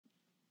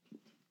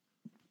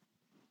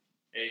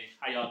Hey,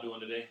 how y'all doing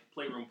today?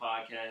 Playroom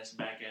podcast,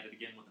 back at it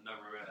again with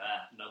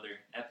another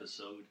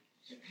episode.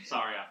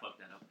 Sorry, I fucked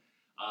that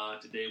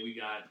up. Today we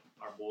got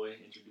our boy.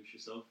 Introduce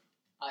yourself.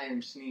 I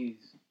am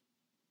Sneeze.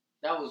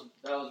 That was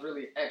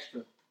really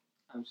extra.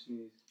 I'm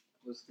Sneeze.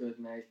 What's good,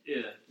 mate?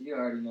 Yeah. You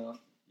already know.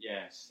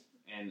 Yes,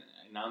 and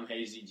I'm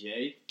Hazy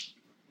J.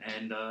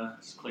 And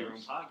it's a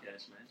Playroom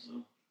podcast, man.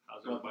 So,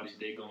 how's everybody's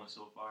day going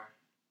so far?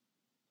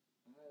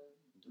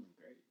 Doing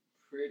great.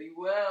 Pretty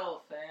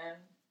well, fam.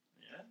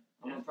 Yeah.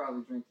 I'm gonna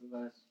probably drink the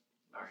last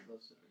All right.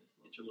 little sip.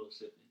 Get your little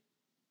sip in.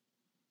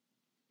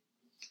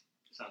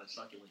 Sounded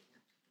succulent.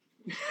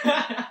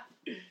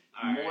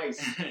 All right.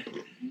 Moist.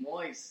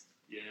 Moist.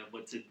 Yeah,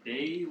 but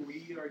today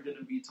we are going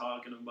to be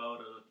talking about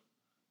a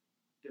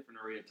different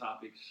array of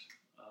topics.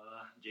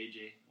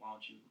 JJ, why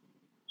don't you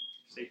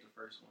state the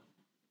first one?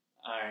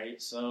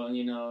 Alright, so,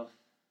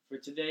 for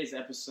today's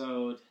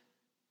episode,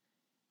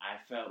 I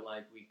felt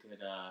like we could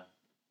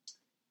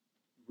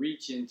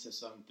reach into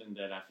something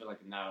that I feel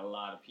like not a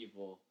lot of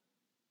people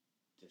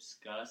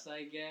discuss,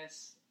 I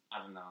guess. I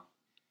don't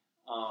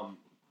know.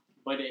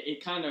 But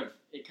it kind of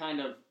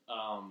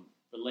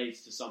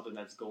relates to something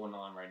that's going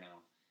on right now.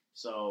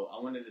 So I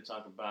wanted to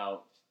talk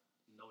about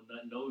No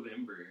Nut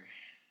November.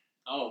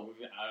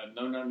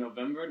 No Nut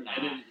November? Nah.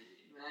 Man,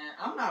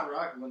 I'm not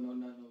rocking with No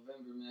Nut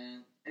November,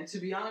 man. And to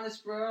be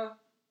honest, bro,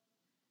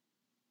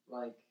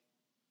 like,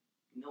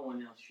 no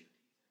one else should.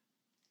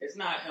 It's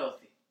not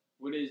healthy.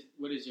 What is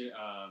your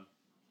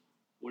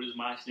What is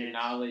my stance?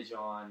 knowledge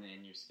on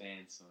and your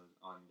stance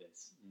on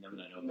this? No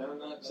Nut November.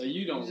 No nut. So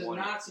you don't Is it want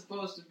not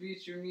supposed to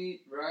beat your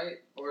meat, right?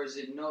 Or is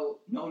it no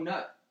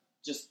nut?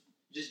 just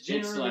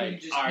Generally, like, you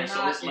just alright, so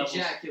cannot it's levels.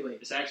 ejaculate.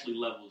 It's actually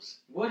levels.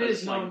 What Because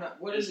is no like, nut?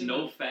 What There's is it?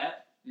 no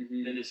fat,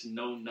 mm-hmm. then it's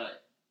no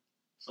nut.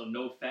 So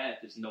no fat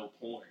is no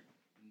porn.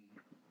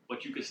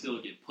 But you can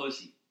still get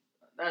pussy.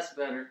 That's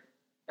better.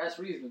 That's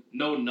reasonable.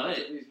 No nut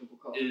That's a reasonable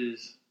call.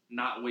 is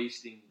not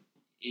wasting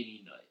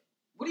any nut.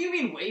 What do you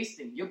mean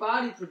wasting? Your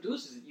body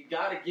produces it. You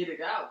gotta get it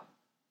out.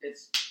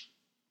 It's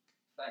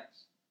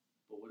facts.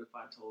 But what if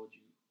I told you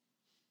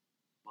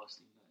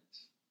busting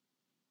nuts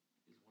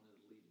is one of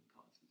the leading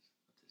causes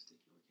of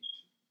testicular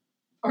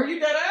cancer? Are you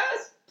dead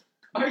ass?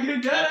 Are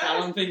you dead I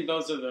ass? don't think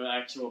those are the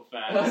actual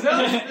facts.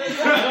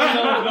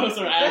 No. Those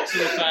are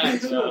actual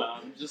facts.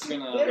 I'm just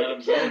gonna let them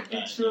It go can't with be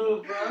that.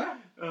 true,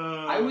 bro.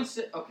 I I would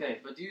say, okay,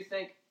 but do you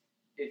think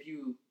if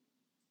you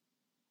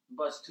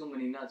bust too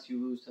many nuts,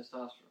 you lose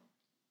testosterone?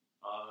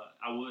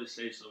 I would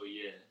say so,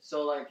 yeah.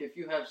 So, like, if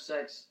you have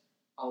sex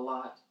a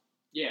lot,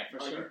 Yeah, for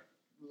are sure.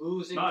 you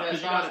losing No,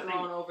 'cause you gotta testosterone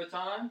think- over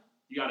time?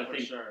 You gotta For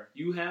think, sure.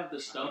 you have the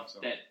stuff so.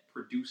 that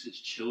produces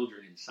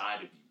children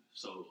inside of you.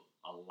 So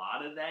a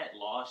lot of that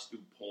lost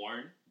through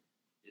porn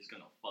is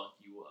gonna fuck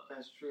you up.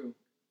 That's true.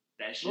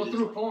 That shit Well, is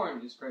through like,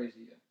 porn is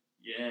crazy,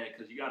 yeah. yeah,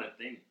 because you gotta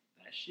think,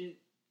 that shit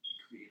can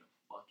create a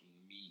fucking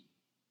me.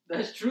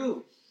 That's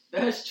true.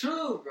 That's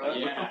true, bro. Like,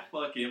 Yeah.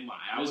 what the fuck am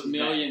I? There's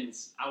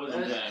millions. I was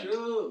That's that.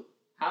 true.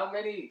 How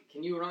many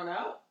can you run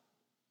out?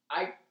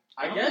 I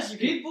don't guess think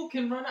you can- people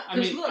can run out. I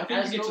mean, look, I think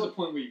as you get to no- the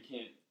point where you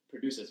can't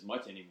produce as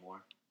much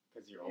anymore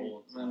because you're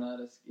old. Run out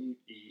of ski.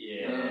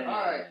 Yeah.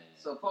 All right.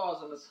 So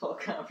pause on this whole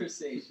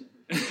conversation.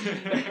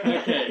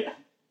 Okay.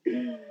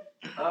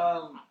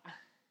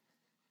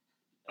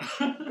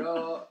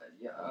 Go.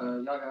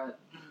 Y'all got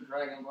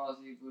Dragon Ball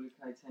Z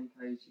Budokai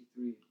Tenkaichi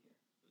 3 here.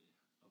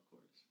 Of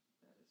course.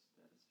 That is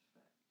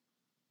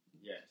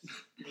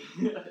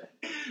a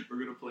fact. We're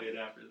gonna play it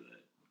after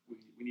that.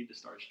 We need to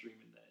start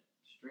streaming that.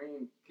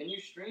 Stream. Can you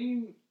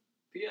stream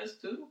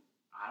PS2?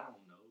 I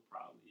don't know,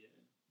 probably, yeah.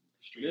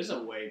 Stream There's a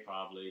it. way,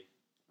 probably.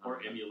 Or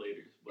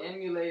emulators, but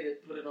Emulate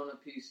it. Put it on a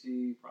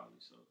PC. probably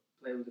so.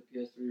 Play with the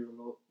PS3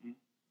 remote.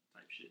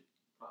 Type shit.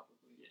 Probably.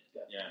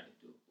 Yeah.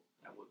 Definitely doable.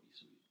 That would be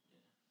sweet.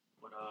 Yeah.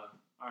 But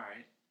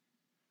alright.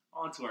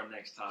 On to our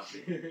next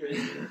topic.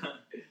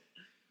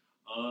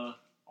 I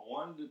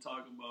wanted to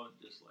talk about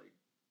just like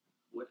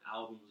what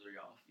albums are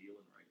y'all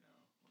feeling right now?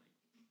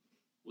 Like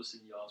what's in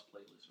y'all's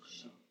playlist right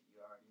Shit, now?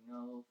 you already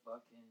know.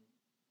 Fucking.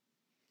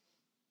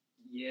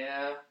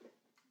 Yeah.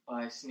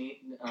 By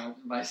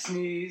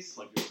Sneeze.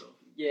 Plug yourself.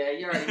 Yeah,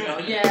 you already know.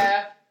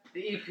 Yeah.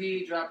 The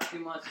EP dropped a few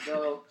months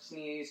ago.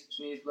 Sneeze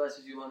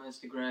blesses you on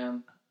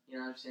Instagram. You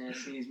know what I'm saying?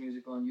 Sneeze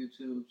music on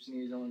YouTube.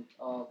 Sneeze on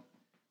all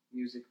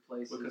music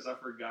places. Because I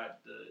forgot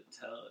to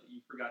tell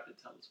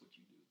us what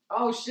you do.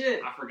 Oh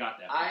shit! I forgot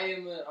that. I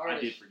am an artist.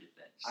 I did forget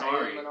that. I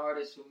Sorry. am an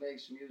artist who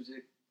makes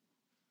music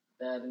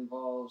that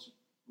involves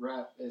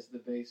rap as the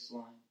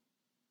baseline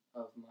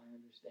of my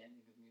understanding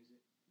of music.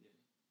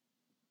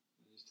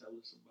 Just tell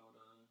us about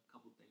a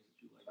couple things that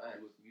you like to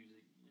do with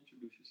music.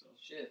 Introduce yourself.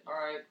 Shit.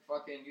 Alright,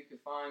 fucking, you can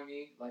find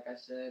me, like I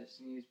said,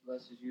 Sneeze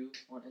Blesses You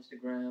on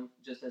Instagram,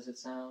 just as it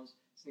sounds.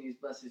 Sneeze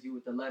Blesses You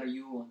with the letter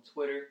U on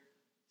Twitter.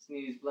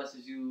 Sneeze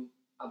Blesses You,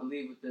 I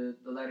believe, with the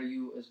letter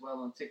U as well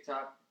on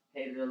TikTok.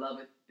 Hate it or love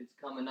it, it's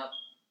coming up.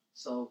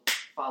 So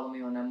follow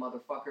me on that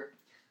motherfucker.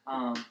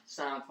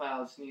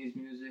 SoundCloud, Sneeze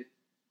Music.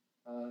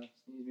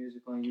 Sneeze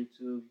Music on YouTube.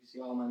 You can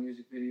see all my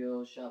music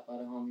videos shot by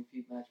the homie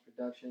Pete Max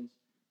Productions.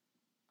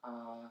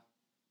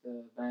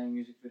 The Bang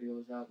music video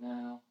is out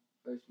now.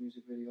 First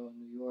music video in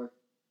New York.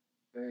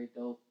 Very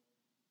dope.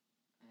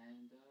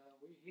 And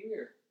we're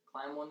here.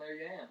 Climb on their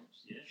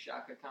yams. Yeah.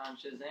 Shaka Khan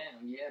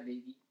Shazam. Yeah,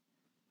 baby.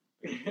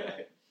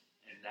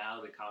 And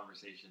now the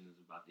conversation is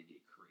about to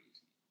get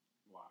crazy.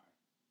 Why?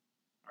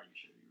 Are you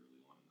sure you really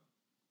want to know?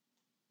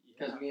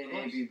 Because me and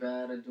A.B.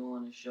 Bad are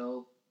doing a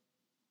show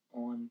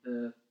on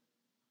the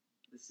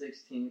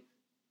 16th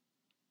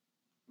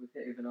with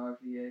Haven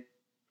RVA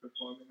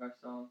performing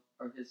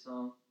his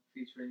song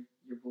featuring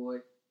your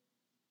boy,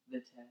 The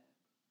Tab.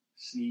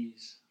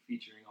 Sneeze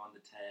featuring on the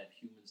tab.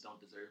 Humans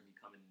Don't Deserve Me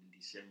coming in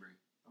December.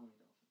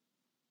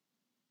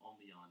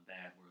 Only on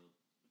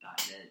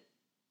badworld.net.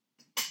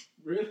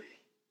 Really?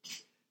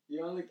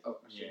 You only? Oh,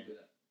 I shouldn't do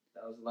that.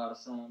 That was a lot of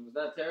sound. Was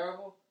that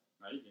terrible?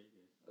 No, you did.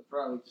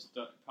 Probably. Just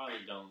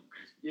probably don't.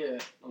 Yeah,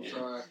 I'm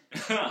sorry.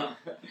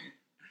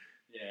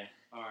 Yeah.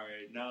 All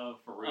right, now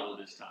for real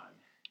this time.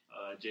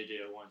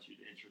 JJ, I want you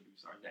to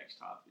introduce our next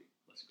topic.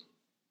 Let's go.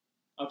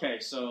 Okay,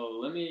 so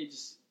let me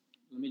just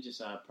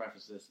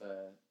preface this.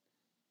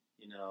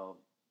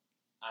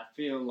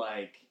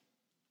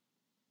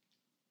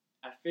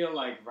 I feel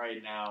like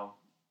right now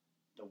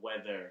the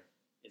weather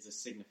is a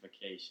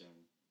signification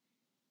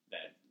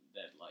that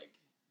like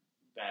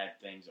bad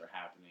things are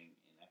happening,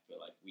 and I feel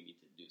like we need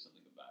to do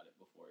something about it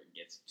before it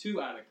gets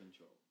too out of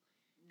control.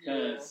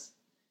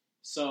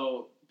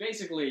 So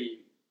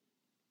basically,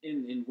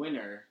 in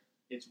winter,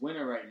 it's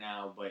winter right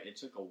now, but it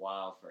took a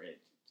while for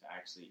it to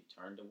actually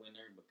turn to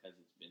winter because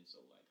it's been so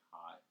like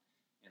hot,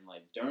 and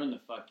like during the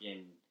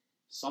fucking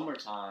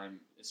summertime,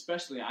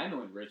 especially I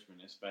know in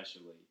Richmond,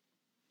 especially,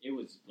 it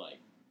was like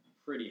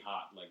pretty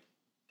hot, like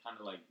kind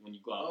of like when you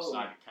go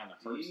outside, it kind of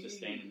hurts to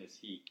stand in this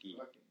heat.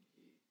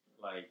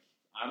 Like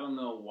I don't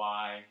know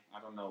why, I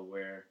don't know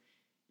where,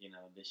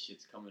 this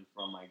shit's coming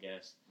from, I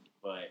guess,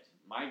 but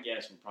my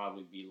guess would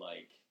probably be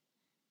like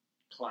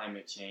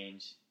climate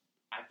change.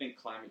 I think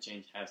climate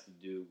change has to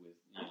do with,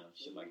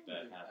 shit like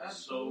that happening.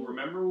 So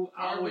remember,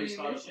 I always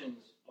thought about...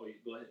 Oh,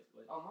 go ahead.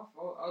 Oh, my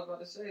fault. I was about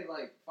to say,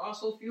 like,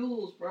 fossil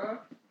fuels, bro.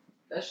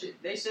 That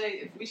shit, they say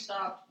if we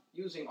stop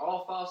using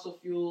all fossil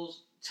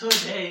fuels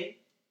today,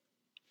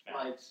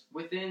 like,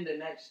 within the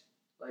next,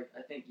 like,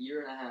 I think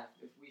year and a half,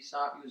 if we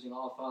stop using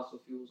all fossil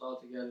fuels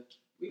altogether,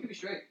 we could be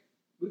straight.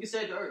 We could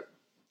save the Earth.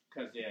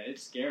 Because,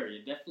 it's scary.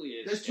 It definitely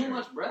is There's scary. too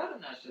much bread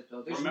in that shit,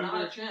 though. There's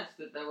not a chance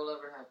that will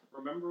ever happen.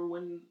 Remember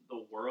when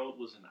the world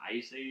was an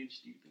ice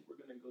age? Do you think we're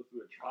going to go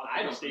through a tropical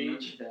I don't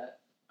stage? remember that.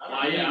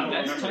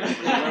 That's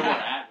technically where we're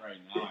at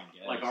right now, I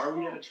guess. Like, are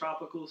we in a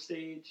tropical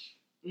stage?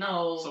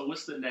 No. So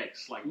what's the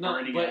next? Like,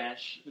 burning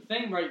ash? The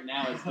thing right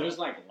now is there's,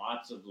 like,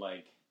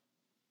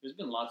 there's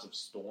been lots of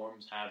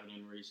storms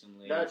happening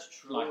recently. That's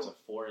true. Lots of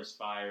forest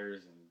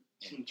fires and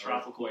some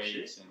tropical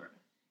shit.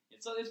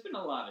 And it's been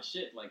a lot of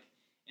shit. Like,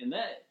 and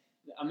that,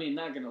 I mean,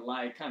 not gonna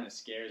lie, it kind of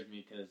scares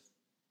me because,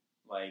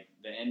 like,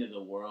 the end of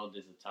the world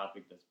is a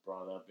topic that's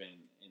brought up in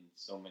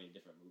so many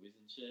different movies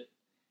and shit.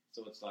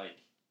 So it's like,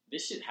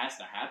 this shit has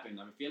to happen.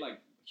 I feel like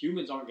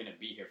humans aren't gonna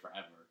be here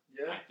forever.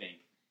 Yeah. I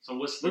think. So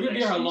we're gonna be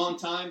here a long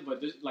time,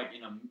 but there's like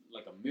in a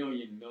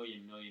million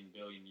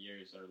billion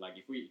years, or like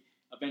if we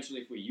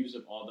use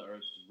up all the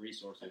Earth's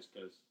resources,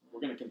 because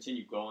we're gonna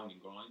continue growing and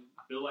growing.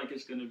 I feel like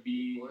it's gonna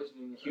be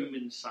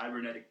human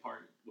cybernetic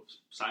parts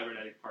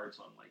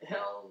on like.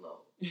 Hell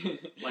no.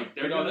 Like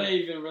are they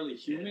even really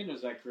human? Or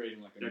is that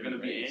creating like a they're gonna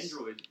be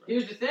androids, bro.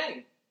 Here's the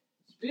thing.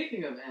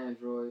 Speaking of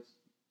androids,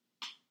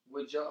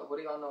 what do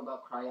y'all know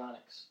about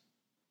cryonics?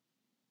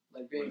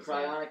 Like being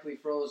cryonically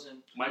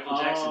frozen. Michael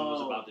Jackson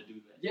was about to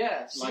do that.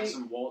 Yeah, like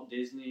some Walt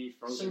Disney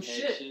frozen some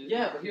head shit.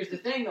 Yeah, but here's the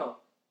thing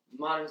though.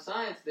 Modern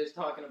science, there's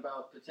talking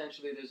about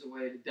potentially there's a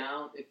way to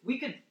if we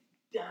could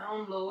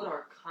download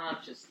our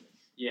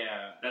consciousness.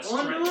 Yeah, that's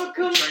onto a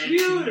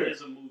computer.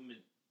 Transhumanism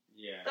movement.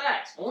 Yeah,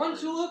 facts.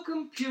 Onto a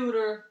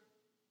computer.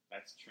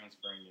 That's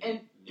transferring it.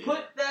 And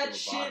put that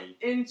shit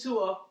into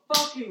a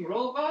fucking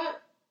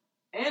robot.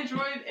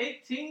 Android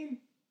 18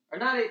 or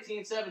not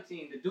 18,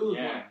 17. The dude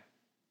one.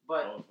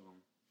 But both of them.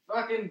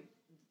 Fucking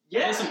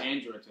yeah, some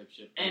Android type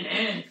shit. And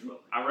Android.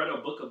 I read a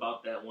book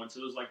about that once.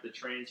 It was like the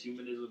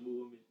transhumanism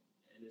movement.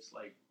 And it's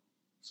like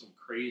some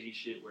crazy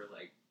shit where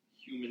like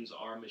humans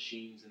are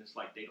machines and it's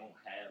like they don't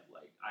have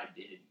like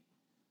identity.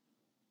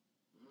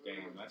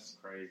 Damn, that's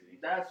crazy.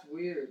 That's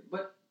weird.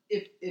 But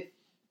if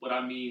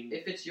I mean,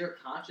 if it's your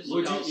consciousness,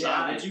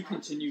 would you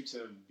continue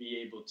to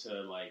be able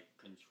to like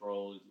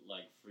control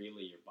like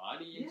freely your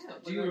body? Yeah.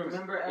 Do you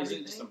remember everything?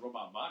 Isn't just a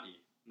robot body?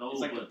 No,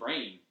 it's like the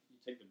brain. You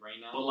take the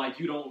brain out. But like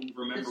you don't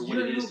remember what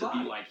it is to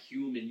be like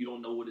human. You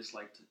don't know what it's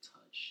like to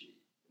touch shit.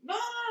 No,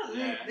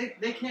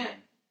 they can't.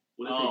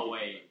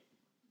 Wait.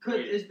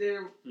 Is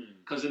there?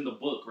 Because in the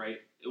book,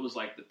 right, it was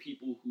like the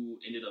people who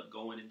ended up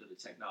going into the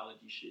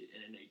technology shit,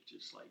 and then they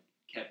just like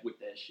kept with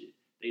that shit.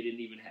 They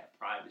didn't even have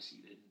privacy.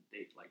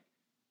 They like,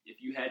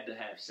 if you had to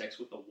have sex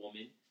with a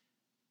woman,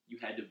 you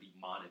had to be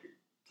monitored,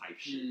 type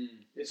shit.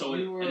 So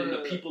and then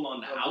the people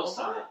on the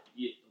outside,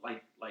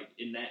 like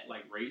in that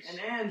like race, an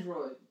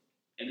android,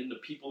 and then the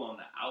people on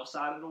the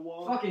outside of the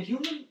wall. Fucking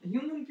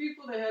human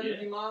people that had to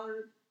be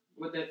monitored.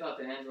 What they thought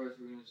the androids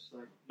were gonna just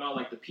like. No,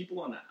 like the people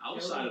on the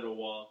outside of the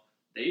wall,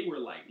 they were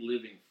like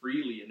living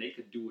freely and they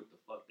could do what the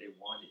fuck they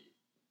wanted.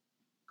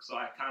 So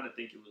I kind of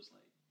think it was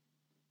like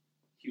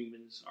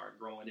humans are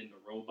growing into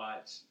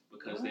robots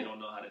because they don't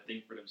know how to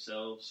think for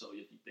themselves. So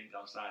if you think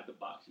outside the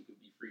box, you could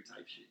be free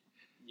type shit.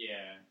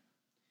 Yeah,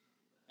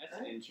 that's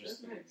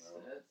interesting, that makes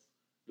bro.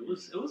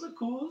 sense. It was a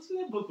cool.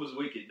 That book was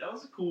wicked. That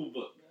was a cool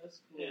book.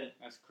 That's cool. Yeah,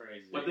 that's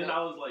crazy. But then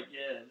I was like,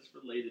 yeah, it's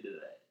related to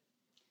that.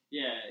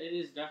 Yeah, it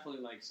is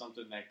definitely like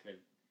something that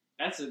could.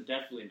 That's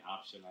definitely an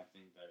option. I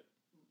think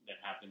that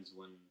happens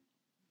when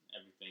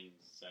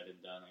everything's said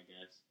and done. I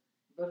guess.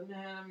 But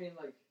man, I mean,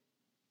 like,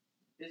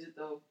 is it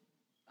though?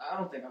 I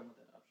don't think I want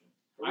that option.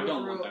 I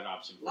don't want that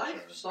option.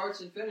 Life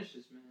starts and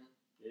finishes, man.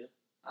 Yeah.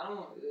 I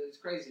don't. It's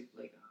crazy,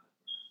 like.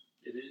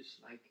 It is.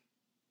 Like,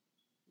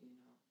 you know,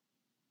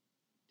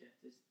 death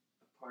is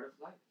a part of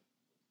life.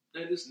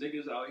 And there's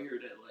niggas out here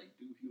that like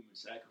do human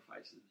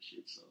sacrifices and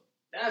shit. So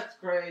that's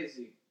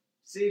crazy.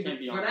 See,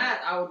 for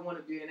that, I would want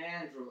to be an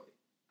android.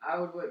 I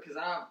would, because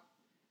I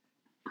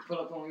pull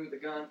up on me with a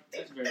gun.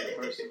 That's very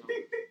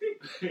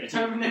personal.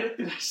 Terminator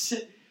through that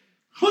shit.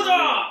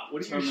 Huzzah!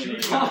 What are you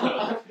shooting?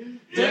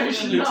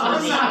 No,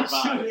 I'm not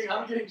shooting.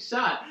 I'm getting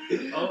shot.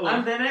 Oh.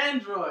 I'm that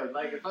android.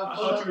 Like if I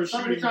pull up,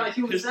 somebody trying to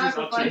human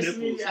sacrifice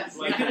me, yes,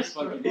 like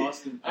fucking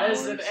Austin Powers.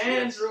 as an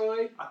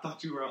android. I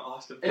thought you were on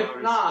Austin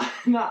Powers.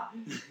 Nah.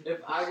 If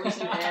I was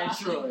an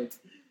android,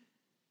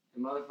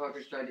 and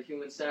motherfuckers tried to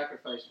human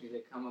sacrifice me,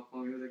 they come up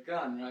on me with a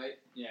gun, right?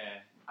 Yeah.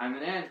 I'm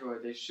an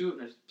android. They shoot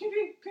and there's ping,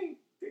 ping, ping,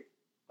 ping.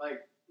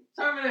 Like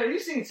Terminator. You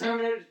seen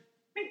Terminator?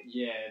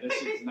 Yeah, that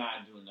shit's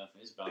not doing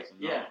nothing. It's bouncing.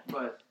 Yeah,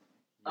 but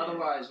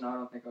otherwise, no, I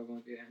don't think I'm going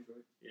to be an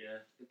android. Yeah.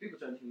 If people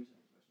try to human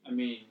sacrifice me. I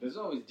mean, there's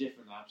always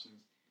different options.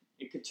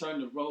 It could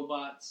turn to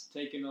robots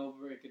taking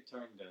over. It could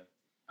turn to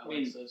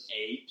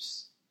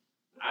apes.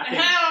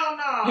 Hell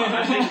no!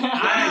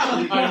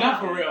 Not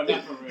for real.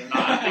 No,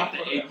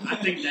 I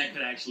think that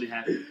could actually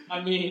happen.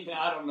 I mean,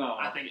 I don't know.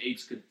 I think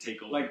apes could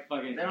take over. Like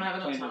fucking. They don't have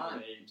enough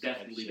time.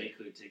 Definitely, they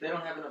could take over. They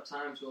don't have enough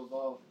time to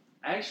evolve.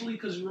 Actually,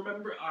 because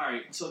remember, all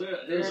right. So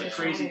there was a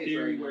crazy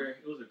theory where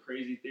it was a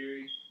crazy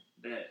theory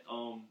that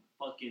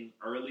fucking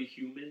early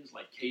humans,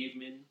 like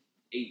cavemen,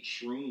 ate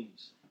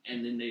shrooms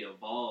and then they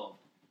evolved.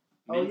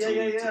 Oh yeah.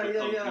 Humans. I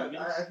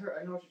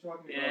know what you're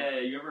talking about. Yeah,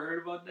 you ever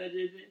heard about that,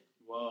 JJ?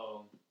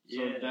 Whoa.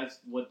 So that's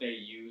what they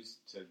used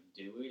to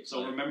do it.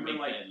 So remember,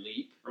 make that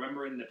leap.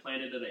 Remember in the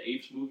Planet of the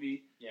Apes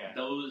movie? Yeah.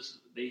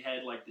 They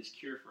had like this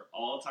cure for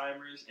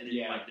Alzheimer's, and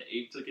then like the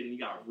ape took it and he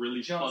got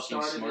really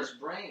fucking smart. His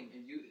brain,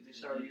 and they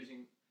started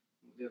using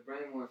their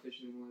brain more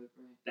efficiently than their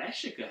brain. That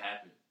shit could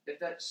happen.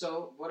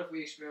 What if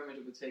we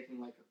experimented with taking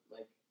like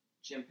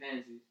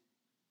chimpanzees?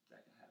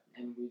 That could happen.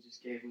 And we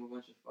just gave them a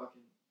bunch of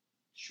fucking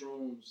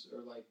shrooms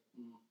or like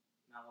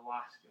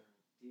ayahuasca,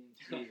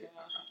 DMT,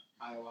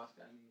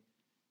 ayahuasca. I mean.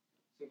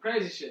 Some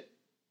crazy shit.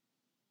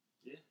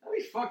 Yeah. That'd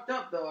be fucked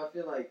up, though. I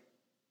feel like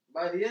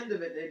by the end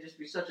of it, they'd just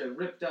be such a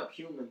ripped up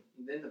human.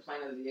 And then the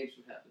Planet of the Apes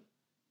would happen.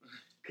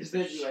 Because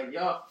they'd be like,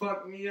 y'all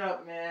fucked me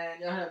up, man.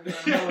 Y'all have me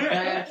on all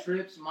bad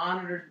trips,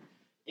 monitored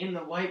in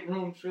the White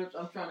Room trips.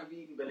 I'm trying to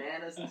be eating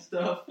bananas and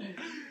stuff.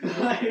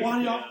 Why do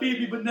y'all feed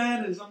me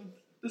bananas?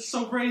 This is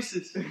so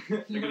racist.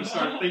 They're going to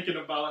start thinking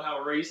about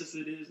how racist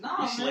it is to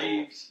be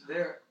slaves.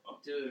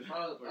 Dude, if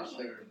I was like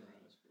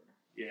bananas, bro.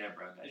 Yeah,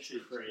 bro. That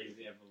shit's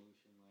crazy evolution.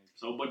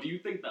 So, but do you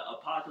think the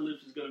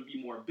apocalypse is going to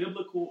be more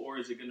biblical, or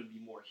is it going to be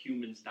more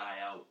humans die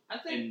out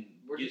and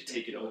get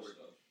taken over?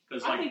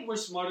 Because I think we're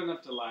smart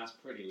enough to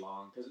last pretty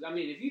long. Because I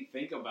mean, if you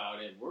think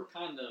about it, we're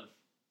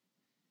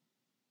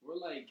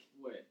like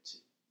what?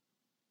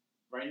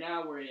 Right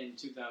now we're in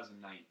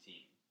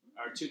 2019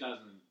 or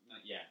 2000.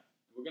 Yeah,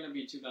 we're going to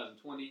be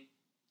 2020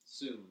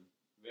 soon,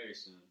 very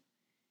soon.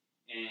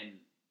 And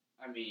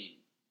I mean,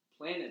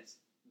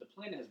 the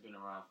planet has been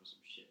around for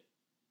some shit.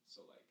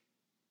 So like,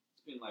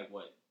 it's been like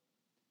what?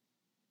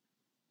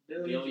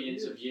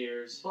 Billions of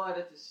years. But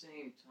at the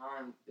same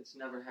time, it's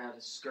never had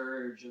a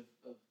scourge of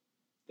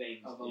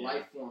things of a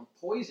life form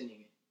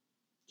poisoning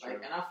it.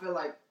 Like, and I feel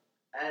like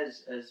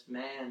as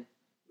man,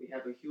 we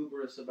have a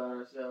hubris about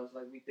ourselves.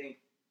 Like we think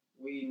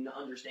we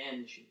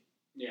understand this shit.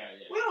 Yeah.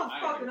 We don't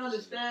fucking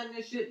understand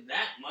this shit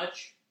that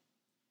much.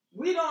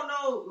 We don't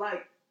know.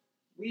 Like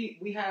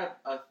we have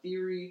a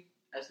theory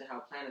as to how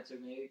planets are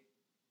made,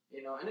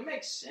 and it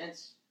makes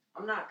sense.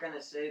 I'm not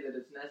gonna say that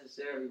it's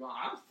necessarily wrong.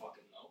 I don't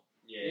fucking know.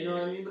 Yeah, you know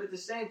what I mean? But at the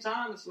same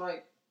time, it's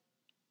like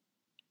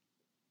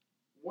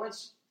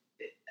once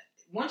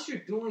you're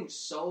doing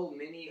so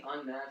many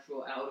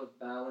unnatural, out of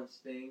balance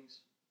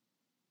things,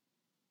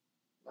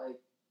 like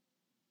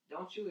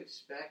don't you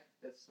expect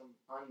that some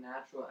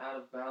unnatural, out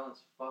of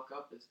balance fuck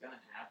up is gonna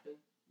happen?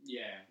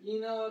 Yeah,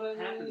 you know what I mean?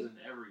 It happens in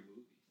every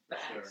movie.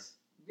 Facts.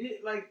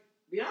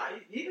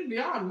 Sure. Even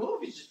beyond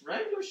movies, just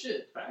regular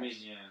shit. Facts. I mean,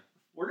 yeah.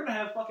 We're gonna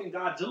have fucking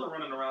Godzilla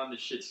running around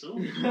this shit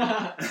soon. People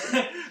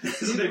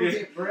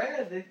get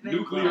bread. They think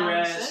nuclear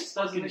ass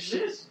fucking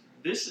shit.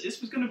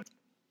 This was gonna.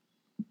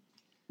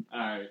 All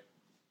right.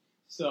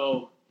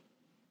 So,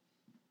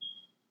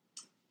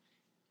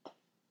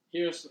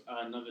 here's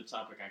another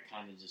topic I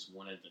kind of just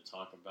wanted to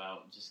talk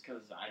about, just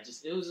because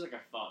it was like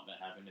a thought that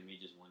happened to me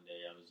just one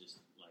day. I was just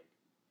like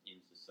in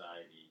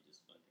society,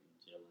 just fucking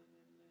chilling,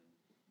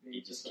 and then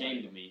it just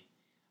came to me.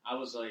 I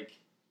was like,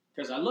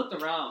 because I looked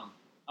around,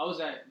 I was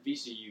at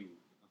VCU,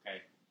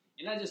 okay,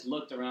 and I just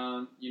looked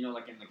around, you know,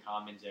 like in the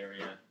commons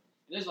area, and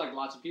there's like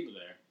lots of people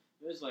there.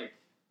 There's like,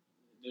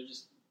 they're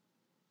just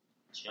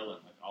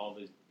chilling, like all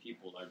these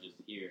people are just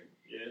here.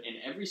 Yeah. And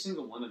every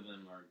single one of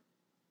them are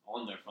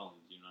on their phones,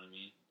 you know what I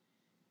mean?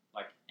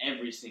 Like,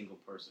 every single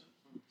person.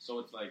 So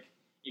it's like,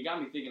 it got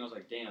me thinking, I was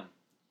like, damn,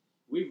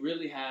 we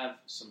really have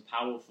some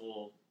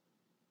powerful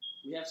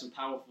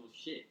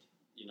shit,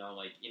 you know,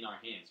 like, in our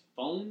hands.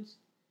 Phones,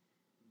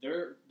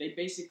 they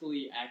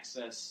basically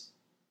access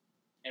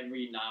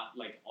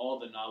all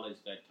the knowledge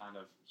that kind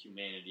of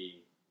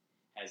humanity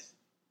has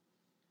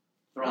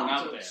thrown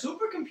out there.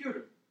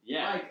 Supercomputer.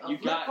 Yeah, like, you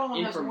got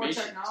information,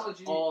 information,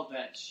 technology all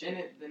that shit in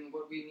it than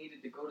what we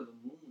needed to go to the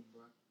moon,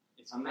 bro.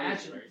 It's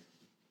imagine crazy,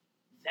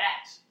 right?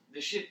 that the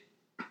shit.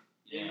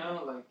 Yeah. You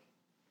know,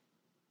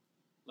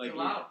 like it's a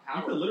lot of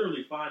power. You can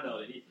literally find out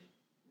anything.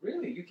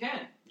 Really, you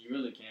can. You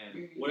really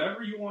can.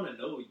 Whatever you want to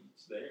know,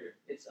 it's there.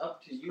 It's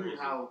up to you crazy.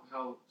 how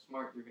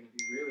smart you're going to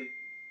be, really,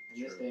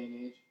 in this True. day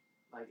and age.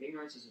 Like,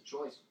 ignorance is a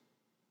choice.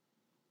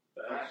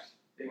 Facts.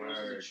 Ignorance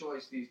Word. is a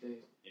choice these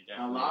days. It And a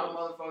definitely lot is. of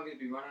motherfuckers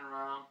be running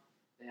around.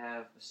 They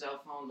have a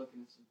cell phone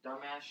looking at some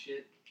dumbass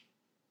shit.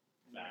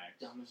 And they're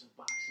Facts. dumb as a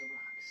box of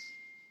rocks.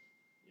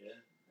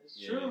 Yeah. It's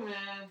Yeah. true,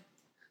 man.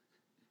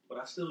 But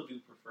I still do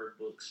prefer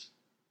books.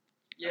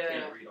 I Yeah,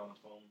 can't read on the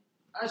phone.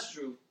 that's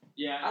true.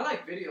 Yeah, I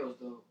like videos,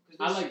 though. 'Cause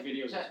I there's like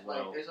videos as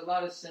well. Like, there's a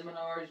lot of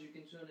seminars you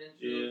can tune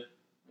into Yeah.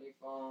 on your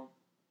phone.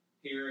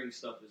 Hearing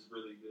stuff is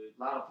really good. A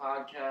lot of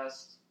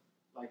podcasts.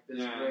 Like this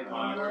Yeah, great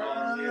one we're podcasts.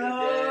 on here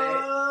today.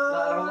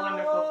 Not a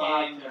wonderful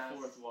And the podcast.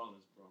 fourth wall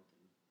is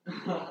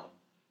broken.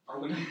 Are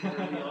we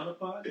really on a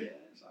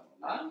podcast?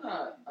 I don't know. I'm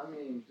not. I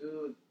mean,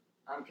 dude,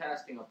 I'm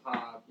casting a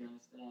pod. You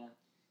understand?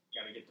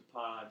 Gotta get the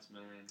pods,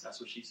 man. That's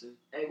what she said.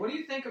 Hey, what do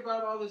you think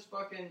about all this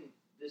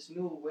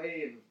new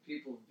wave of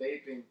people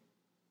vaping?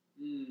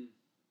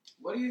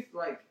 What do you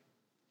like?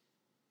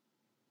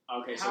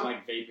 Okay, so How-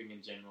 like vaping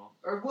in general.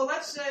 Or well,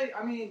 let's say.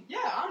 I mean,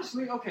 yeah,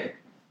 honestly, okay.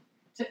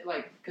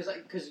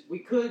 Because we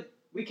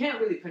can't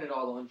really pin it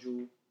all on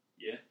Juul.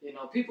 Yeah. You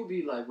know, people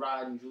be like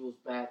riding Juul's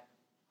back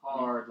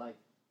hard, like,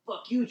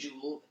 fuck you,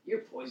 Juul, you're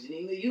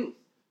poisoning the youth.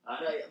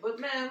 But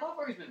man,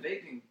 motherfuckers been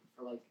vaping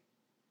for like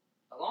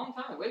a long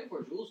time, way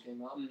before Juul's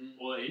came out.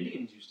 Well,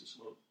 Indians used to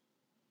smoke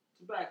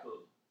tobacco.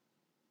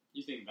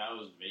 You think that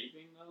was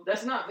vaping though?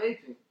 That's not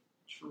vaping.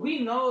 True. We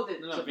know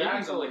that No, vaping's tobacco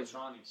is.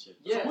 electronic shit.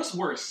 Yeah. So what's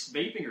worse,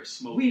 vaping or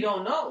smoking? We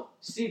don't know.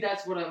 See,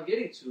 that's what I'm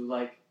getting to.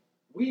 Like,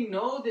 we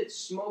know that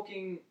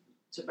smoking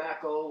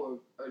tobacco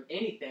or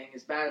anything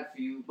is bad for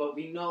you, but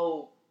we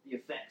know the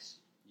effects.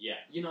 Yeah.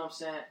 You know what I'm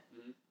saying?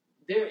 Mhm.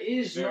 There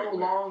is Very no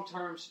weird.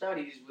 long-term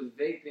studies with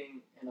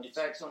vaping and It's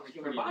effects on the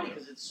human pretty body new.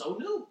 because it's so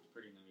new.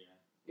 Pretty new, yeah.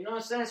 You know what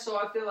I'm saying? So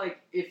I feel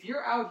like if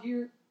you're out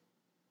here,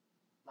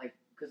 like,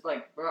 because,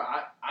 like, bro,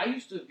 I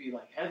used to be,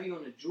 like, heavy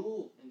on the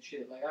Juul and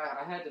shit. Like,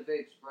 I had the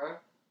vapes, bro.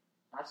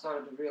 I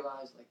started to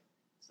realize, like,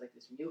 it's like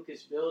this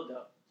mucus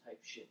buildup type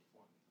shit for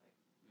me.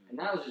 Like, and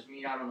that was just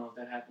me. I don't know if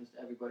that happens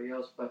to everybody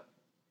else, but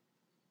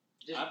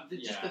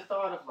just the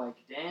thought of, like,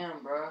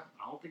 damn, bro.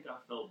 I don't think I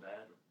felt bad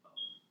about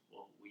it.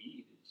 Well,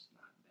 weed is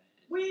not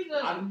bad. Weed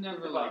doesn't. I've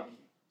never, like,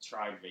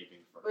 tried vaping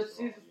first. But of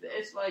see, all, you know?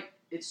 it's like,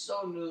 it's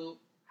so new.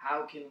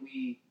 How can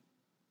we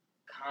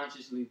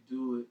consciously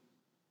do it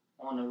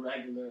on a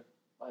regular,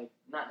 like,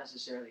 not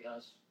necessarily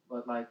us,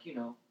 but, like, you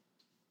know,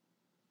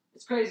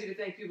 it's crazy to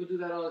think people do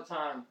that all the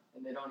time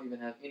and they don't even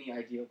have any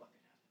idea what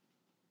could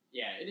happen.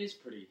 Yeah, it is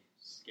pretty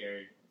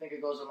scary. I think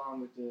it goes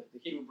along with the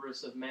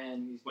hubris of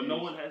man these But days. no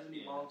one has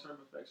any Yeah. long-term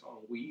effects on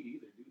weed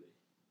either, do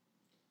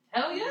they?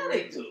 Hell yeah,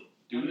 they do.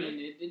 Do I they?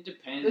 mean, it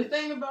depends. The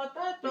thing about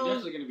that, They're though, is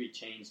definitely going to be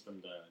changed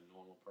from the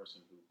normal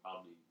person who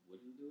probably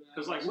wouldn't do that.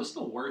 Because, like, what's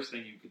the worst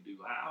thing you could do?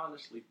 I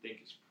honestly think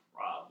it's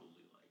probably,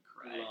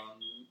 like,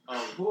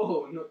 crack.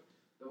 whoa, no,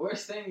 the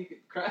worst thing you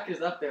could, crack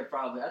is up there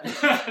probably. I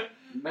think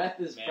meth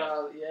is Meth.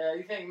 probably, yeah,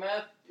 you think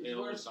meth is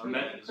Pills worse are for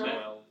meth bad as crack?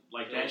 well.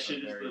 Like, Pills that are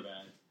shit is very the...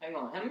 bad. Hang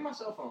on, hand me my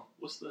cell phone.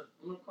 What's the...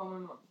 I'm gonna call my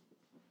mom.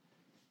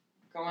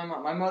 Call my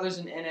mom. My mother's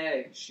an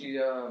NA. She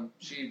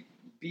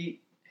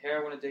beat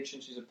heroin addiction.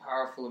 She's a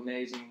powerful,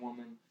 amazing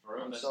woman. For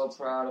real, I'm that's so insane.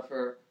 proud of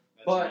her.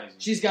 That's But amazing.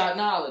 she's got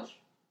knowledge.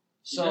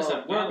 She So does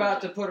have we're knowledge.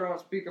 about to put her on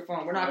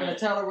speakerphone. We're not going Right.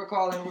 to tell her we're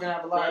calling. We're going to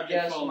have a live Grab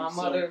your guest, phone, my so-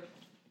 mother,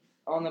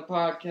 on the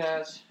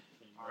podcast.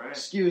 All right.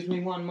 Excuse me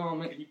one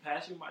moment. Can you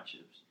pass me my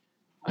chips?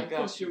 I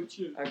got you.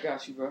 Too. I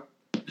got you, bro.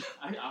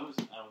 I was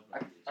I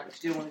can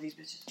steal one of these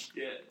bitches.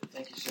 Yeah.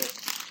 Thank you, sir.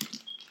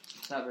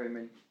 It's not very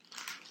many.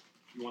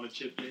 You want a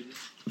chip, David?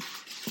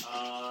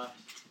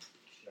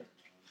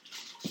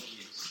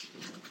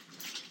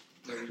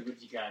 Sure.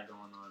 What you got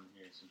going on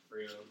here? Some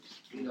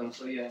Fritos? You know,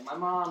 so yeah, my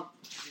mom,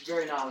 she's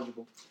very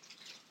knowledgeable.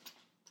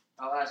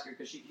 I'll ask her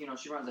because she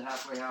runs a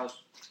halfway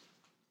house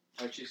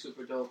Like, she's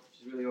super dope.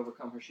 She's really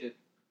overcome her shit.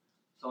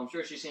 So I'm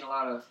sure she's seen a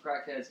lot of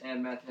crackheads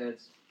and meth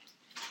heads.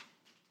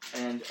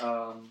 And, There's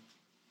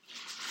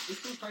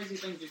some crazy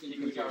things you can you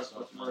do can to tell us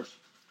yourself, what's man. worse.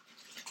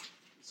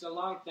 It's a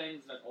lot of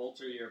things that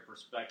alter your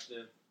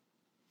perspective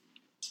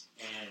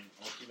and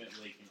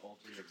ultimately can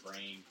alter your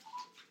brain.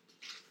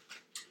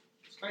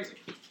 It's crazy.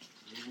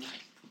 Excuse me.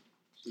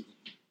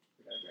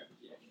 I gotta grab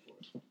this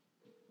fucking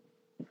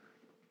board.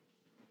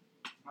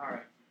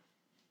 Alright.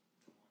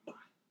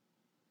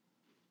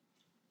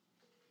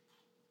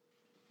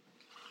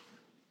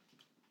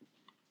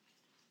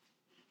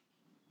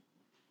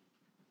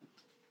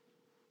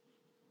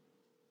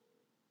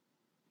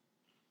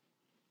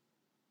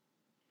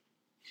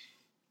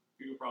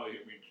 You could probably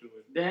hit me to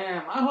it.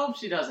 Damn, I hope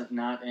she doesn't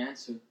not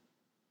answer.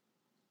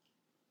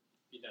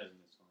 He doesn't,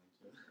 it's fine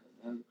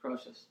too. And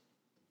crush us.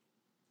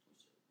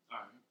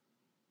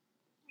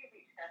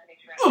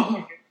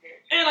 Alright.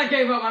 And I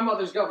gave up my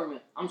mother's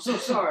government. I'm so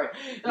sorry.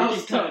 That We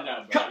was can cut tough. it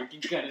out, bro. We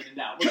can cut it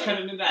out. We're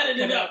cutting it out. Edit it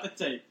Cut it out. out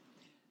the tape.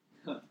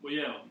 Well,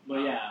 yeah. But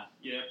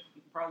Yeah,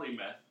 probably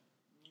meth.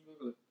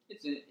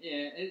 it's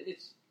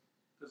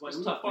Because, like, there's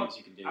who the tough fuck- things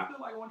you can do. I feel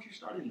like once you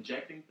start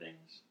injecting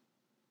things,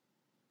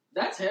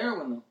 That's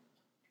heroin, though.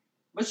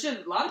 But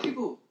shit, a lot of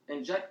people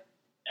inject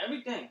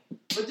everything.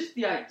 But just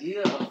the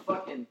idea of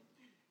fucking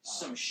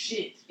some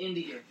shit into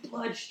your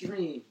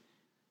bloodstream,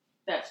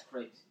 that's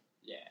crazy.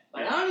 Yeah.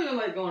 Like, I don't even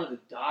like going to the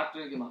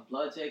doctor and get my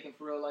blood taken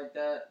for real like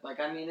that. Like,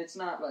 I mean, it's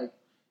not like...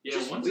 yeah,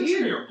 Just once it's in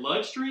weird. your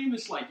bloodstream,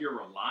 it's like you're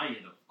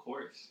reliant, of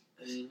course.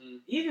 Mm-hmm.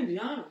 Even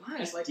beyond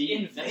reliance, That's like,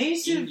 deep. That's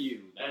invasive. in you.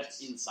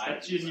 That's inside.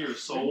 That's of in you. your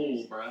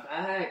soul, bruh.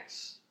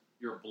 Facts.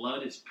 Your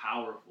blood is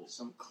powerful.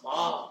 Some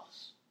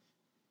claws.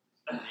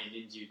 And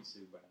ninjutsu,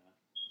 bruh.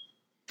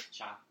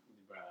 Chop,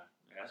 bruh.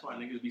 That's why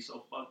niggas be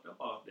so fucked up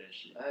off that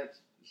shit. Facts.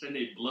 It's in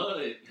their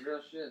blood, Real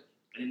shit.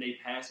 and then they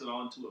pass it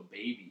on to a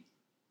baby,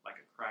 like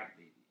a crack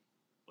baby,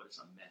 but it's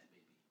a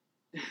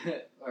meth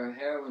baby. Or a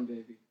heroin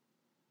baby.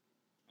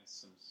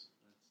 That's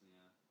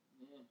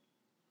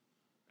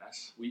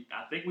Yeah.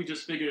 I think we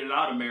just figured it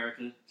out,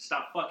 America.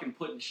 Stop fucking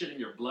putting shit in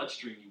your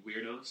bloodstream, you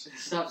weirdos.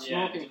 Stop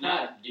yeah. smoking Do crack.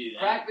 not do that.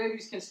 Crack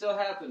babies can still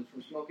happen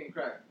from smoking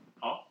crack.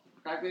 Huh?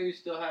 Crack babies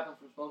still happen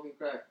from smoking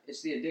crack.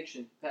 It's the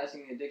addiction,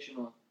 passing the addiction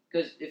on.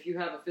 Because if you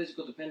have a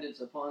physical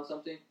dependence upon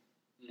something,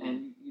 Mhm.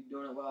 and you're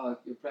doing it while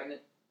you're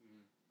pregnant,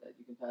 Mhm. that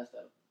you can pass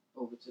that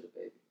over to the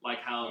baby. Like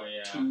how Oh,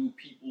 yeah. two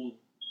people,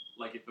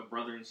 like if a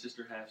brother and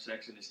sister have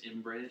sex and it's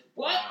inbred.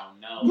 What? Wow,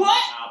 no. What?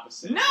 That's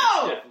opposite. No!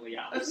 That's definitely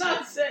opposite. That's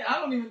not saying. I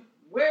don't even.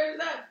 Where is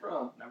that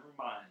from? Never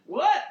mind.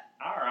 What?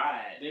 All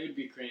right. They would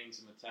be creating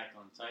some Attack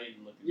on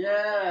Titan looking. Yeah,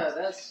 motherfuckers.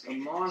 that's a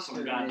monster.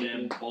 Some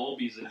goddamn nigga.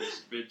 bulbies in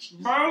this bitch.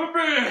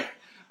 Bulby!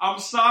 I'm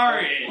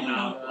sorry. Oh, No,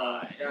 I'm God,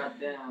 lying.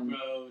 goddamn.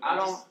 Bro, I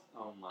they don't- just-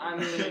 oh my. I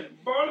mean,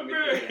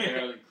 Bulby!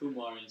 Harold and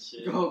Kumar and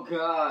shit. Oh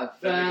God,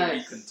 That nigga be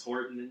facts.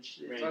 contorting and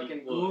shit. Randy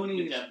fucking Wood,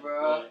 Goonies, get that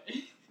bro.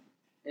 boy.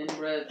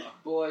 Inbred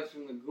boy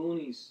from the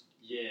Goonies.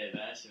 Yeah,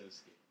 that shit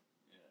was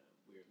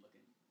weird looking.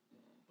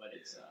 But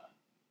it's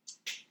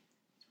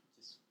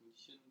just we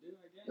shouldn't do,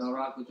 I guess. Y'all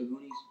rock with the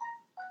Goonies?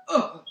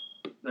 Oh,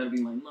 that'd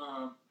be my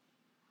mom.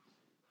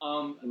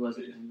 It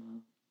wasn't my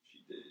mom. She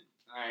did.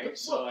 Alright,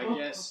 so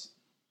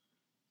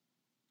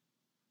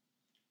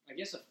I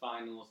guess a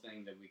final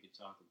thing that we could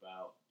talk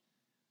about,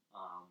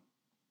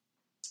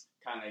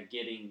 kind of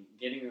getting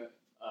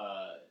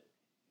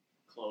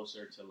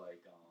closer to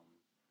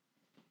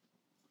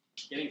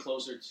getting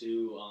closer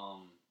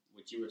to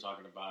what you were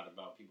talking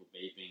about people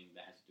vaping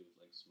that has to do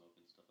with like smoke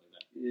and stuff like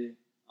that.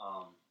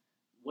 Yeah.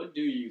 What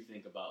do you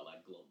think about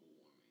like global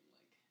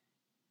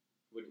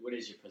warming? Like, what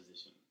is your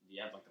position? Do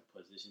you have like a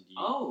position? Do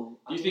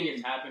you think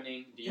it's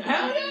happening? Do you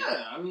Hell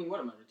yeah! I mean, what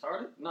am I,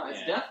 retarded? No, it's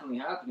Yeah. definitely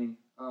happening.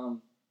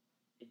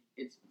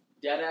 It's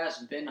dead ass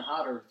been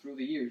hotter through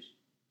the years.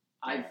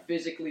 I Yeah.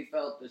 physically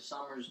felt the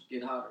summers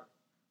get hotter.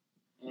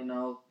 You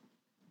know?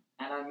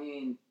 And I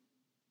mean,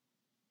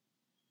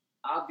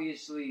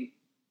 obviously,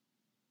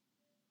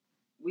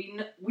 we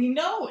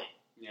know it.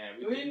 Yeah,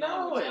 We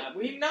know it's it.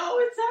 happening. We know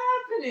it's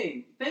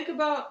happening. Think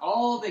about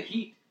all the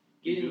heat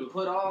getting do.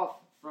 put off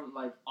from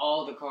like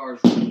all the cars.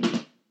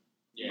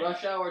 Yeah.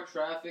 Rush hour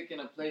traffic in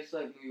a place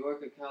like New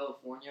York or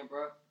California,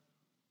 bro.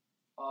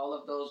 All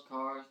of those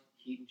cars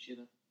heating shit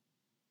up,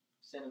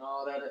 sending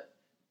all that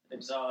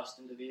exhaust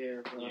into the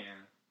air, bro. Yeah.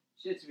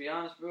 Shit, to be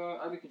honest, bro,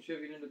 I be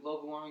contributing to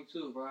global warming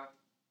too, bro.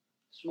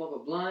 Smoke a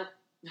blunt.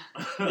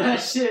 Oh, That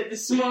shit, the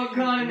smoke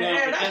gone in the No,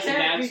 air. but That that's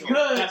can't natural. be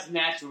good. That's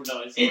natural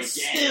though. It's organic.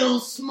 still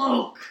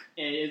smoke.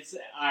 It's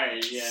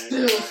alright. Yeah. Still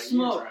you're right,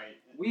 smoke. You're right.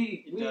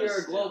 We It does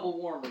are still. global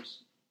warmers.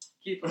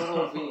 Keep it a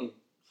whole being.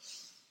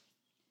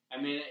 I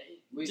mean,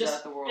 We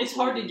just, got the world. it's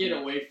hard to warming. get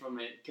away from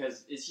it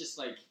because it's just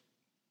like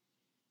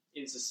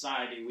in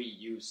society we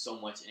use so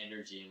much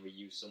energy and we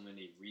use so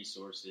many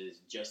resources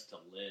just to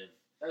live.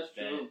 That's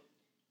true.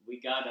 We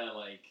gotta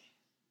like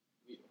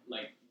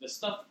the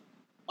stuff.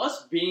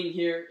 Us being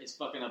here is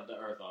fucking up the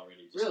earth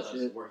already. Just Real 'cause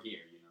shit. we're here,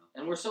 you know.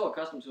 And we're so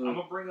accustomed to I'm it.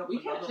 gonna bring up We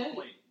can't another change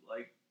point.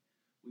 Like,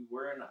 we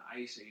were in the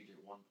ice age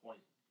at one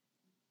point.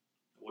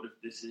 What if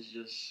this is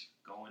just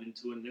going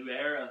into a new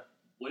era.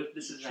 What if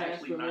this is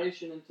actually not?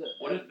 Transformation into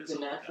What if it's the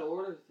natural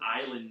order?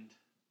 Island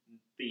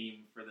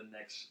theme for the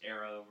next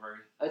era of Earth?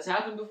 It's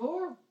happened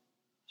before.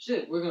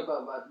 Shit, we're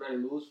about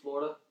ready to lose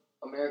Florida.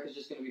 America's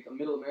just going to become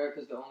Middle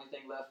America's the only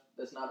thing left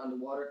that's not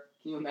underwater.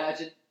 Can you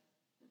imagine?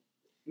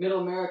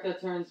 Middle America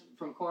turns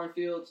from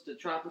cornfields to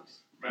tropics.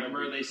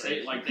 Remember they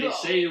say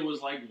it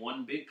was like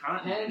one big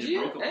continent and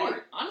it broke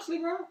apart. Honestly,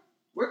 bro,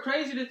 we're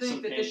crazy to think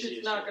Some that this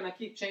shit's Pangea not shit. going to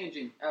keep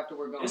changing after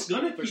we're gone. It's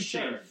gonna For keep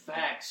sure. changing.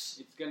 Facts.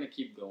 It's gonna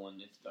keep going.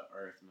 It's the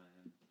Earth,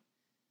 man.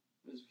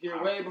 It was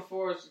here way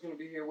before us. It's going to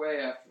be here way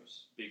after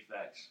us. Big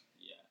facts.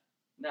 Yeah.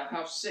 Now,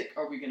 how sick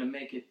are we going to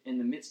make it in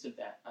the midst of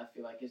that? I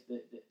feel like is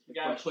the You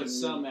gotta question put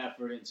some really.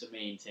 effort into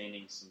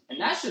maintaining some And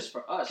that's just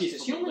for us. Because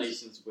peaceful humans,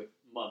 relations with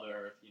Mother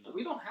Earth. You know,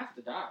 we don't have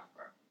to die,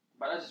 bro.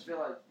 But I just feel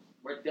like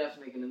we're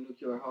definitely going to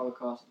nuclear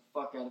holocaust the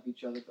fuck out of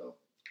each other, though.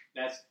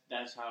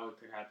 that's how it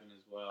could happen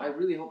as well. I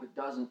really hope it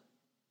doesn't.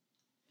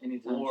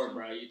 Anytime War, soon.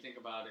 bro. You think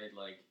about it,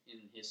 like in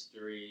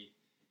history,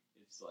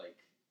 it's like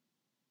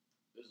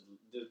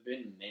there's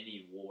been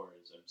many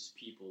wars of just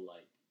people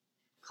like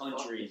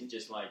countries Fucking.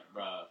 just like,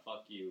 bruh,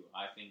 fuck you.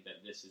 I think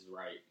that this is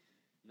right.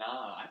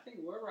 Nah, I think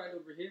we're right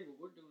over here. What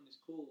we're doing is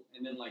cool.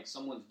 And then like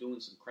someone's doing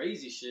some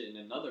crazy shit in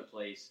another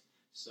place,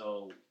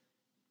 so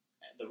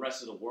the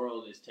rest of the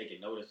world is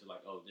taking notice. They're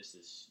like, oh, this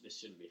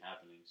shouldn't be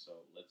happening. So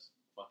let's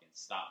fucking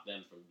stop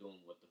them from doing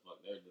what the fuck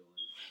they're doing.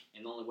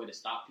 And the only way to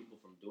stop people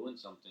from doing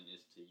something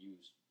is to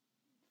use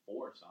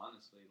force,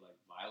 honestly. Like,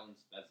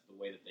 violence, that's the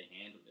way that they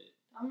handled it.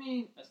 I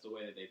mean, That's the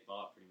way that they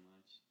thought, pretty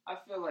much. I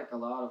feel like a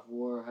lot of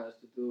war has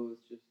to do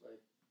with just like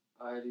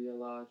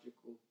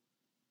ideological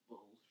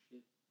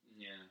bullshit.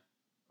 Yeah.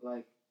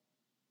 Like,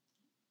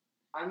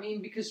 I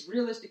mean, because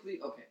realistically,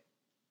 okay,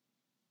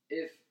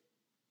 if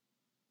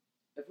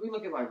we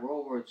look at like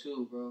World War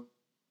II, bro,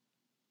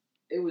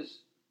 it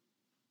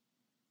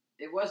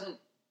wasn't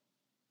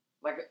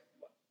like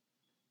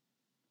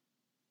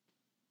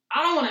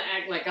I don't want to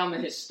act like I'm a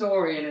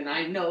historian and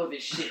I know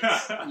this shit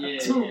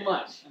too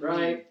much,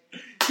 right?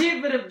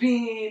 Keep it a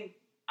bean.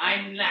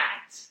 I'm not.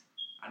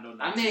 I know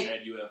I Nazis make had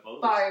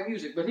UFOs. fire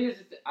music, but here's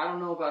the thing. I don't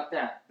know about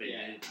that. They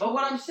Yeah. did. But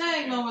what I'm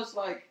saying though is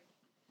like,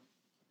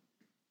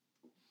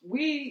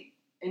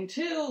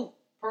 until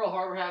Pearl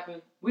Harbor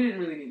happened, we didn't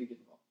really need to get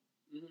involved.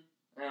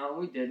 Mm-hmm. No,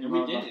 we didn't. And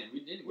we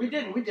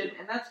didn't. We didn't,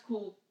 and that's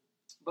cool.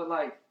 But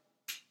like,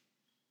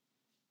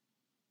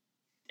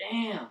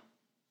 damn,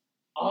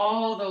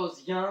 all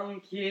those young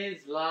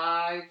kids'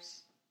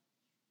 lives,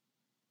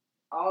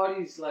 all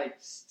these like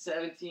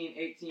 17,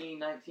 18,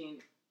 19,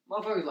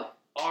 motherfuckers like,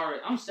 alright,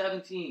 I'm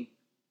 17.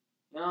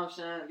 You know what I'm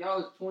saying? Y'all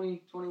was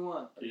 20,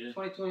 21. Yeah.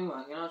 20,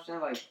 21. You know what I'm saying?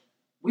 Like,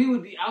 we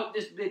would be out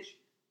this bitch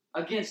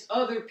against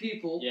other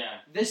people Yeah.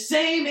 the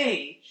same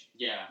age,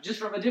 Yeah. just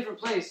from a different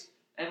place.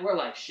 And we're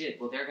like, shit,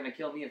 well, they're going to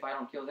kill me if I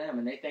don't kill them.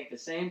 And they think the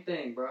same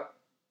thing, bro.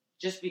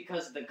 Just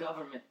because of the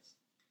government.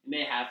 And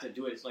they have to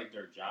do it. It's like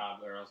their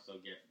job, or else they'll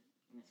get.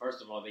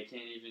 First of all, they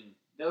can't even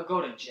They'll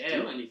go to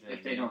jail do anything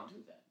if they don't do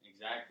that.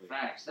 Exactly.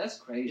 Facts. That's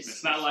crazy.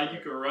 It's not like you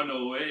can run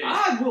away.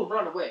 I will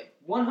run away.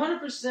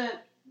 100%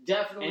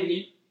 definitely And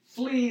you,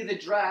 flee the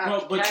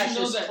draft. but you know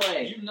Cassius that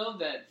Clay. you know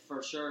that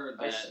for sure.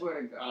 That, I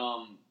swear to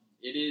God.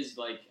 it is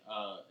like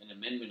an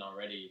amendment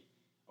already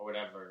or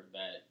whatever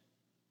that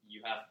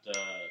you have to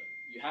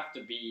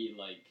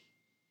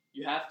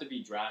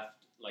be draft.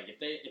 Like if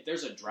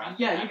there's a draft,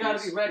 Yeah, that you gotta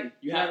happens, be ready.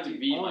 You have to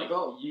be on like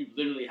go. you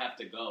literally have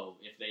to go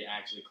if they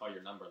actually call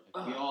your number.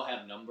 Like we all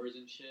have numbers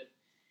and shit.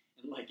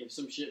 And like if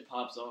some shit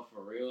pops off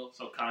for real,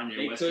 So Kanye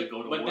they West could, could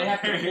go to but war. they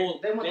have to pull.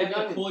 They want they the have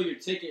to youngins. pull your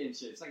ticket and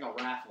shit. It's like a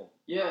raffle.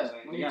 You know Yeah, what I'm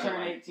saying? when They you gotta, turn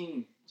like,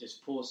 18.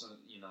 just pull some.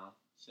 You know.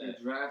 You're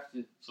Shit.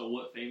 drafted. So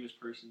what famous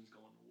person's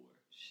going to war?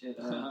 Shit,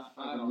 I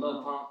fucking don't Lil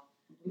know. Pump.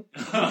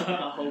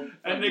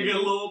 That nigga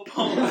Lil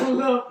Pump.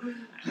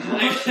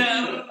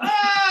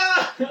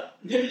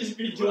 They just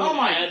be doing Oh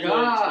my ad-libs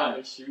God. while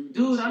they're shooting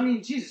Dude, and I shit.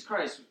 mean, Jesus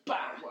Christ.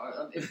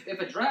 If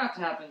a draft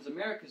happens,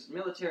 America's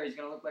military is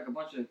going to look like a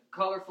bunch of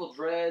colorful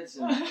dreads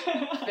and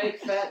fake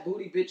fat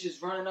booty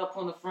bitches running up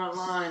on the front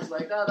lines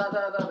like da da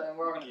da da, and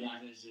we're going to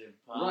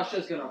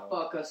Russia's going to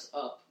fuck us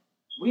up.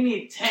 We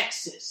need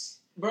Texas.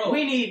 Bro,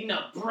 We need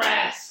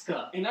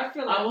Nebraska. and I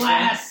feel like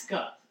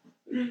Alaska.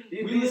 we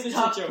These live in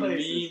top such a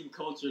places. meme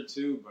culture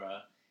too, bruh.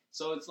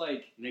 So it's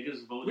like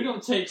Niggas voted we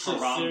don't take shit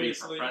Harambe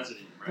seriously. for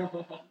president,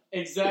 bro.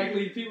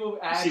 Exactly, people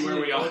actually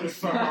where we are. voted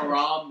for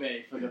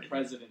Harambe for the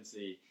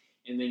presidency,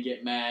 and then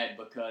get mad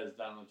because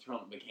Donald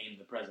Trump became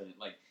the president.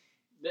 Like,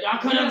 Y'all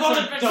could have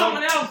voted for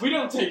someone else. We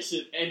don't take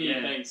shit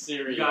anything You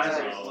serious. guys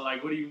bro. are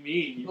like, what do you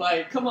mean?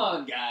 Like, come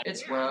on, guys.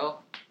 It's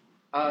well.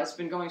 It's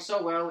been going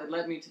so well, it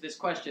led me to this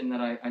question that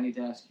I need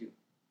to ask you.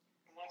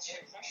 What's your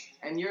question?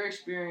 And your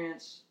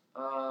experience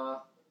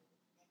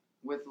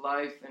with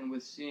life and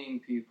with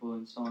seeing people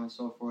and so on and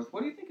so forth,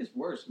 what do you think is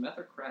worse, meth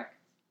or crack?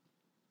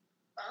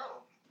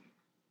 Oh.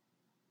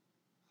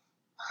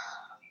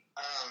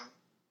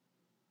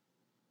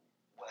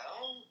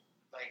 Well,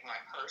 like my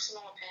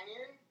personal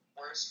opinion,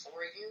 worse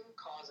for you,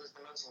 causes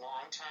the most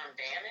long-term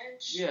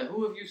damage. Yeah,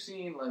 who have you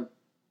seen, like,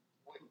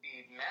 Would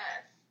be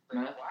meth. But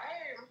Meth?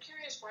 I'm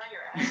curious why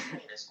you're asking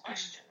me this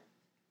question.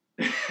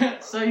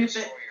 So you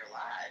think Destroy your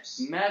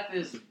lives. meth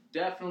is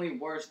definitely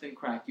worse than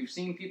crack? You've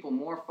seen people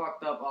more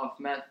fucked up off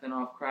meth than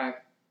off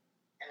crack.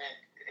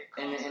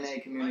 And it In causes a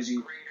community.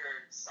 much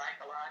greater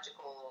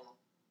psychological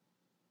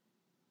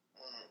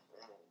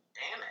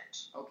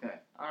damage. Okay.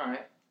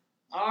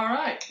 All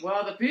right.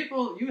 Well, the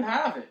people, you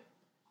have it.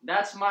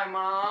 That's my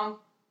mom.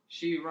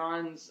 She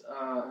runs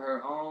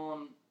her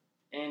own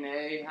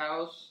NA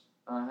house,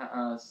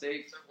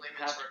 safe It's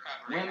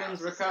a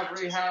women's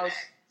recovery house. house.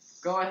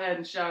 Go ahead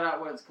and shout out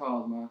what it's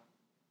called, Ma.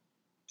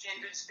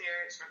 Kindred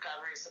Spirits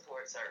Recovery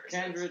Support Services.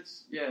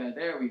 Kindred's, yeah,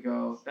 there we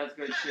go. That's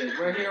good shit.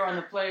 We're here on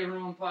the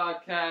Playroom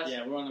podcast.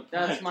 Yeah, we're on the podcast.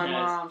 That's my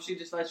mom. She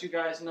just lets you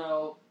guys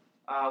know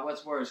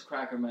what's worse,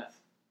 crack or meth.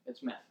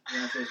 It's meth. The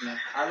answer is meth.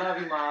 I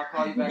love you, Ma. I'll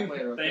call you back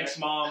later, okay? Thanks,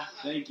 Mom.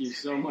 Thank you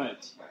so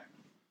much.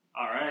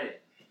 All right.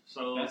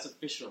 So That's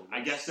official.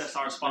 I guess that's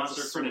our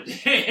sponsor That's for a the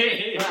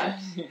day. Right.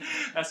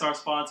 That's our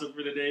sponsor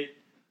for the day.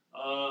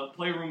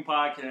 Playroom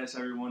Podcast,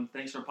 everyone.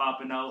 Thanks for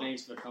popping out.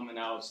 Thanks for coming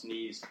out,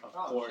 Sneeze. Of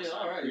Oh, course, shit, I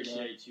alright,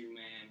 appreciate you,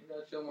 man. We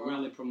gotta show more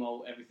Really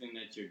promote everything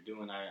that you're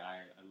doing. I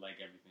like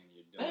everything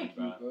you're doing, Thank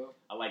bro. you, bro.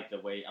 I like the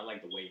wavelength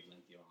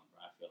you're on,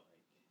 bro. I feel like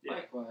Yeah.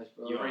 Likewise,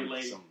 bro. you're Great on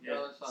lady. some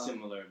Yeah.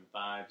 similar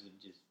vibes of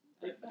just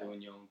Big fact.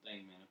 doing your own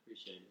thing, man. I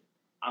appreciate it.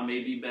 I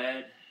may be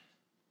bad,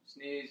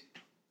 Sneeze.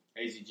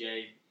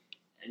 AZJ.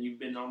 and you've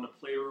been on the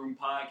Playroom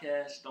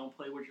Podcast. Don't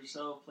play with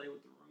yourself, play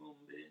with the room,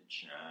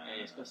 bitch.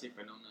 Hey, especially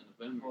for no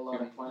November. Whole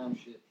lot of clown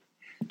shit.